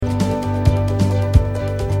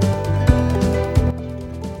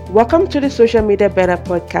Welcome to the Social Media Better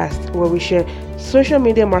podcast, where we share social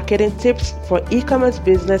media marketing tips for e-commerce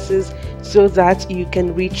businesses so that you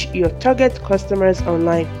can reach your target customers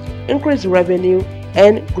online, increase revenue,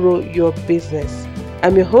 and grow your business.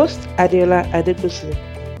 I'm your host, Adela Adebusi.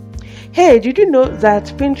 Hey, did you know that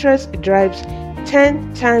Pinterest drives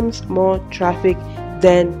 10 times more traffic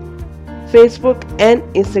than Facebook and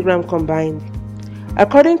Instagram combined?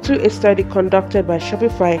 According to a study conducted by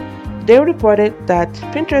Shopify, they reported that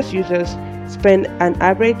Pinterest users spend an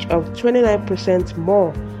average of 29%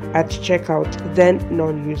 more at checkout than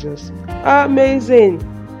non-users. Amazing!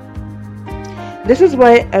 This is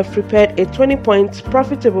why I've prepared a 20-point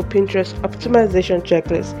profitable Pinterest optimization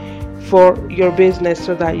checklist for your business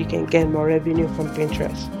so that you can get more revenue from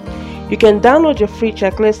Pinterest. You can download your free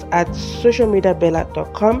checklist at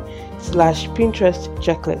socialmediabella.com/Pinterest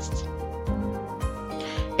checklist.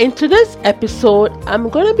 In today's episode, I'm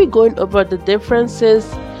going to be going over the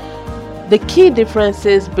key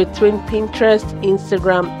differences between Pinterest,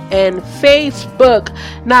 Instagram, and Facebook.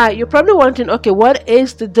 Now, you're probably wondering, okay, what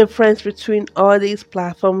is the difference between all these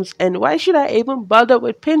platforms, and why should I even bother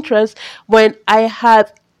with Pinterest when I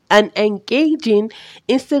have an engaging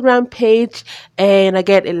Instagram page and I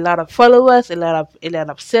get a lot of followers, a lot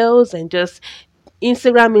of sales, and just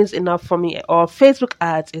Instagram is enough for me, or Facebook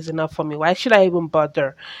ads is enough for me? Why should I even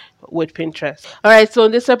bother with Pinterest? All right, so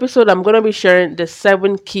in this episode, I'm going to be sharing the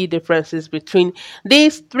 7 key differences between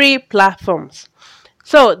these 3 platforms.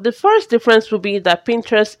 So the first difference will be that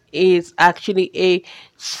Pinterest is actually a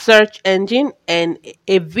search engine and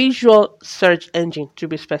a visual search engine, to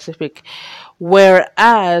be specific,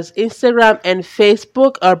 whereas Instagram and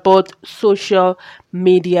Facebook are both social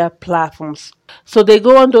media platforms. So they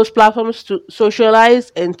go on those platforms to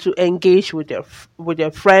socialize and to engage with their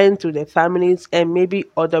friends, with their families, and maybe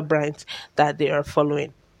other brands that they are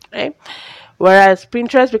following, right? Whereas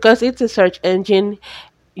Pinterest, because it's a search engine,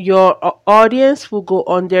 your audience will go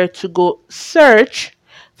on there to go search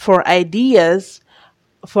for ideas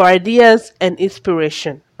and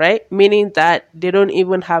inspiration, right? Meaning that they don't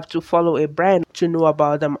even have to follow a brand to know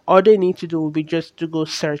about them. All they need to do will be just to go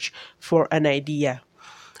search for an idea.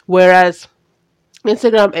 Whereas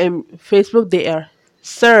Instagram and Facebook, they are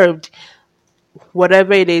served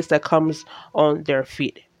whatever it is that comes on their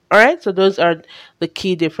feed. All right, so those are the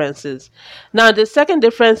key differences. Now, the second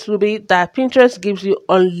difference will be that Pinterest gives you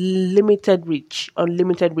unlimited reach,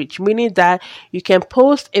 meaning that you can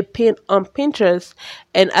post a pin on Pinterest,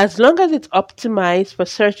 and as long as it's optimized for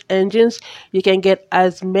search engines, you can get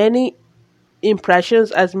as many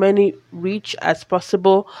impressions, as many reach as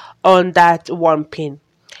possible on that one pin.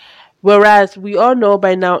 Whereas we all know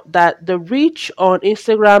by now that the reach on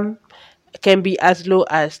Instagram can be as low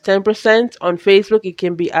as 10%. On Facebook, it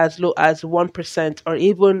can be as low as 1%, or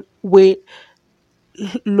even way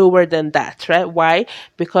lower than that, right? Why?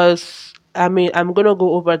 Because I'm going to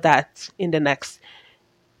go over that in the next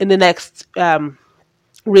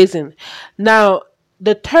reason. Now,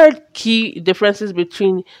 the third key differences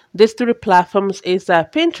between these 3 platforms is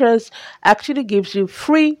that Pinterest actually gives you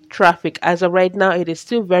free traffic. As of right now, it is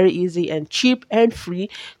still very easy and cheap and free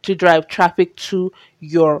to drive traffic to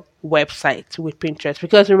your website with Pinterest.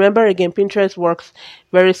 Because remember, again, Pinterest works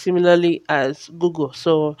very similarly as Google.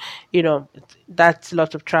 So, that's a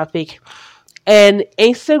lot of traffic. And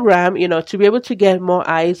Instagram, to be able to get more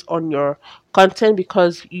eyes on your content,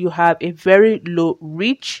 because you have a very low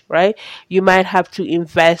reach, right? You might have to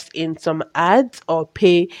invest in some ads or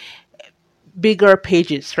pay bigger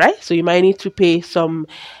pages, right? So you might need to pay some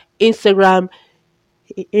Instagram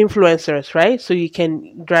influencers, right? So you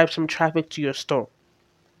can drive some traffic to your store.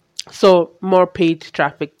 So more paid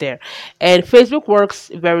traffic there. And Facebook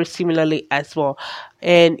works very similarly as well.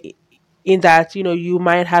 And in that, you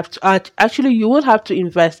might have to actually you will have to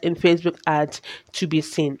invest in Facebook ads to be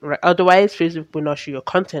seen, right? Otherwise, Facebook will not show your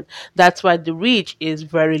content. That's why the reach is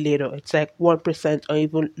very little. It's like 1% or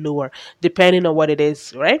even lower, depending on what it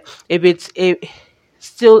is, right? If it's a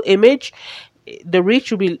still image, the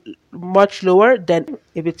reach will be much lower than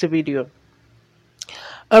if it's a video.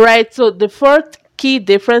 All right, so the fourth key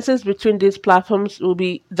differences between these platforms will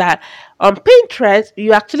be that on Pinterest,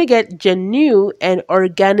 you actually get genuine and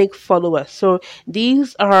organic followers. So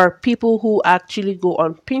these are people who actually go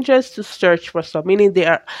on Pinterest to search for stuff, meaning they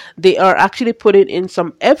are actually putting in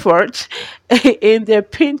some effort in their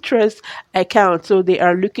Pinterest account. So they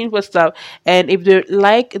are looking for stuff, and if they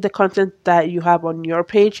like the content that you have on your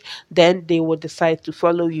page, then they will decide to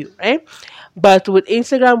follow you, right? But with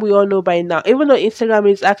Instagram, we all know by now, even though Instagram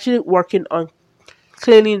is actually working on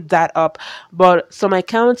cleaning that up, but some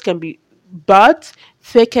accounts can be bots,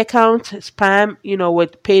 fake account, spam,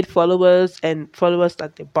 with paid followers and followers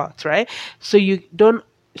that they bought, right? So you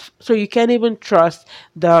can't even trust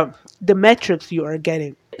the metrics you are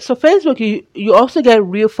getting. So Facebook, you also get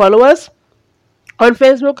real followers on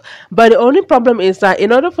Facebook, but the only problem is that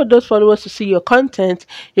in order for those followers to see your content,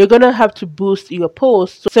 you're gonna have to boost your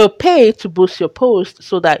post. So pay to boost your post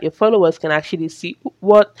so that your followers can actually see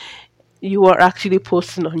what you are actually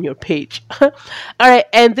posting on your page. All right,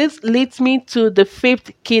 and this leads me to the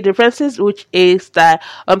fifth key differences, which is that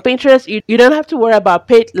on Pinterest, you don't have to worry about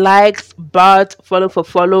paid likes, bots, follow for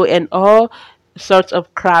follow, and all sorts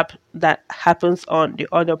of crap that happens on the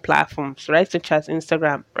other platforms, right? Such as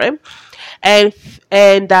Instagram, right? And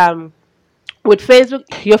with Facebook,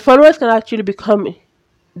 your followers can actually become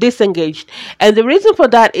disengaged, and the reason for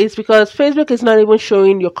that is because Facebook is not even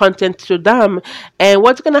showing your content to them, and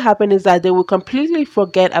what's going to happen is that they will completely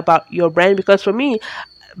forget about your brand. Because for me,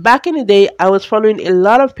 back in the day, I was following a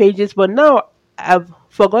lot of pages, but now I've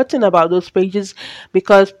forgotten about those pages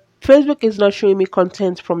because Facebook is not showing me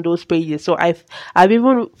content from those pages. So I've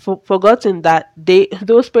even forgotten that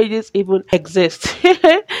those pages even exist.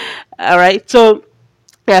 All right, so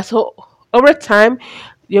yeah, so over time,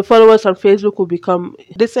 your followers on Facebook will become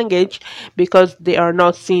disengaged because they are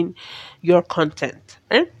not seeing your content.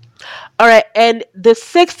 Eh? All right, and the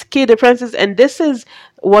sixth key differences, and this is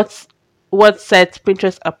what sets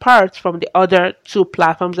Pinterest apart from the other two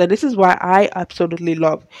platforms, and this is why I absolutely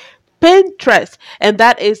love Pinterest, and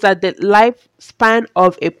that is that the lifespan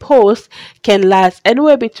of a post can last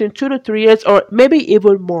anywhere between 2 to 3 years, or maybe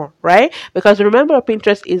even more, right? Because remember,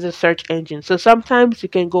 Pinterest is a search engine, so sometimes you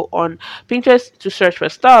can go on Pinterest to search for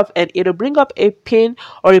stuff, and it'll bring up a pin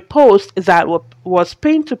or a post that was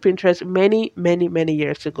pinned to Pinterest many, many, many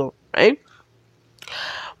years ago, right?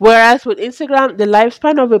 Whereas with Instagram, the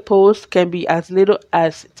lifespan of a post can be as little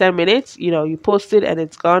as 10 minutes. You post it and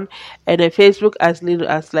it's gone. And then Facebook, as little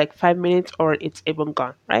as like 5 minutes, or it's even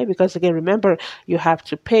gone, right? Because again, remember, you have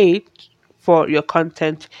to pay for your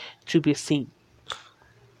content to be seen.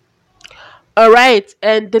 All right,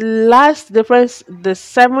 and the last difference, the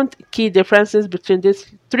seventh key differences between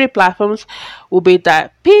these three platforms will be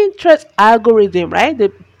that Pinterest algorithm, right?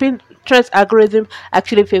 The Pinterest algorithm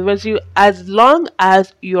actually favors you as long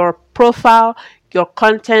as your profile, your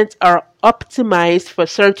content are optimized for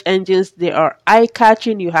search engines. They are eye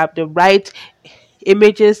catching. You have the right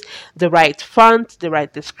images, the right font, the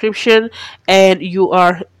right description, and you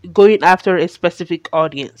are going after a specific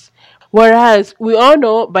audience. Whereas we all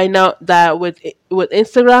know by now that with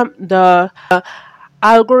Instagram, the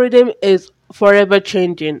algorithm is forever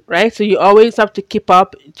changing, right? So you always have to keep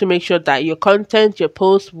up to make sure that your content, your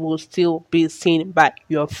posts will still be seen by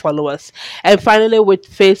your followers. And finally, with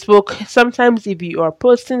Facebook, sometimes if you are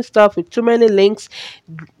posting stuff with too many links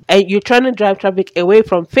and you're trying to drive traffic away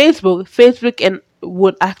from Facebook and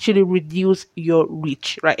would actually reduce your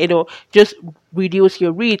reach, right? Just reduce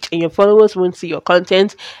your reach, and your followers won't see your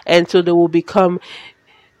content, and so they will become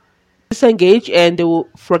disengaged and they will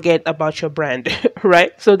forget about your brand.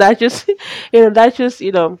 Right? So that's just that's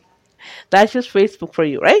just Facebook for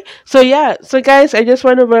you, right? So yeah, so guys, I just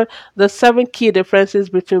went over the 7 key differences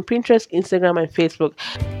between Pinterest, Instagram, and Facebook.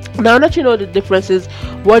 Now that you know the differences,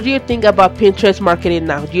 what do you think about Pinterest marketing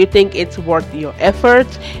now? Do you think it's worth your effort?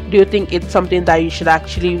 Do you think it's something that you should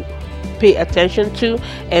actually pay attention to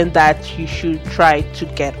and that you should try to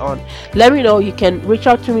get on? Let me know. You can reach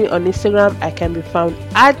out to me on Instagram. I can be found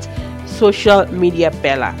at Social Media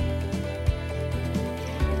Bella.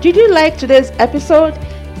 Did you like today's episode?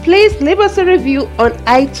 Please leave us a review on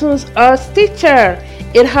iTunes or Stitcher.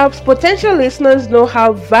 It helps potential listeners know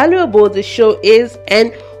how valuable the show is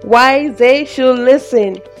and why they should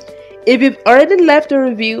listen. If you've already left a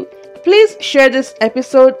review, please share this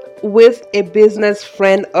episode with a business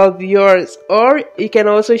friend of yours, or you can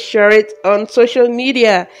also share it on social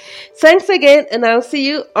media. Thanks again, and I'll see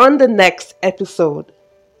you on the next episode.